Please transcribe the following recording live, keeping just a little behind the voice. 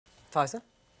Faiza?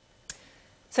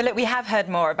 So, look, we have heard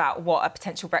more about what a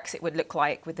potential Brexit would look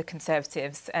like with the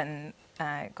Conservatives, and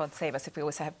God save us if we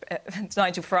also have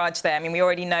Nigel Farage there. I mean, we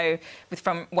already know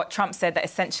from what Trump said that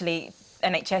essentially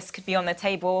NHS could be on the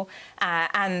table,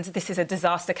 and this is a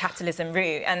disaster capitalism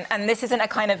route. And this isn't a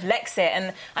kind of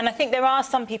Lexit. And I think there are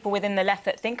some people within the left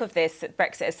that think of this,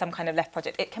 Brexit, as some kind of left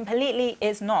project. It completely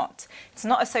is not. It's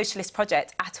not a socialist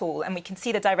project at all, and we can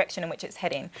see the direction in which it's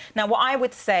heading. Now, what I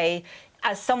would say,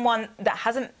 as someone that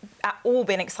hasn't at all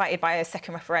been excited by a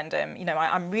second referendum, you know,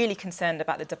 I'm really concerned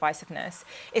about the divisiveness,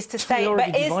 is to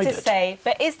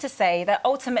say that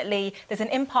ultimately there's an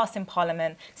impasse in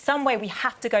Parliament. Some way we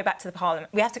have to go back to the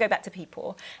Parliament. We have to go back to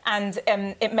people. And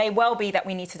it may well be that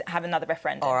we need to have another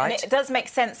referendum. All right. And it does make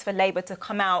sense for Labour to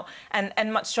come out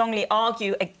and much strongly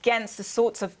argue against the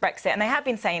sorts of Brexit. And they have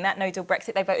been saying that, no-deal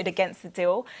Brexit, they voted against the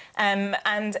deal. And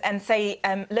say,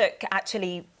 look,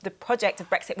 actually, the project of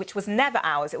Brexit, which was never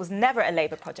ours, it was never a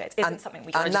Labour project, isn't something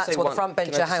we can... And that's what the front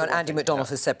bencher, Andy McDonald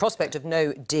has said. Prospect of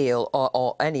no deal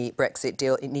or any Brexit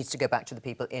deal, it needs to go back to the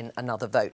people in another vote.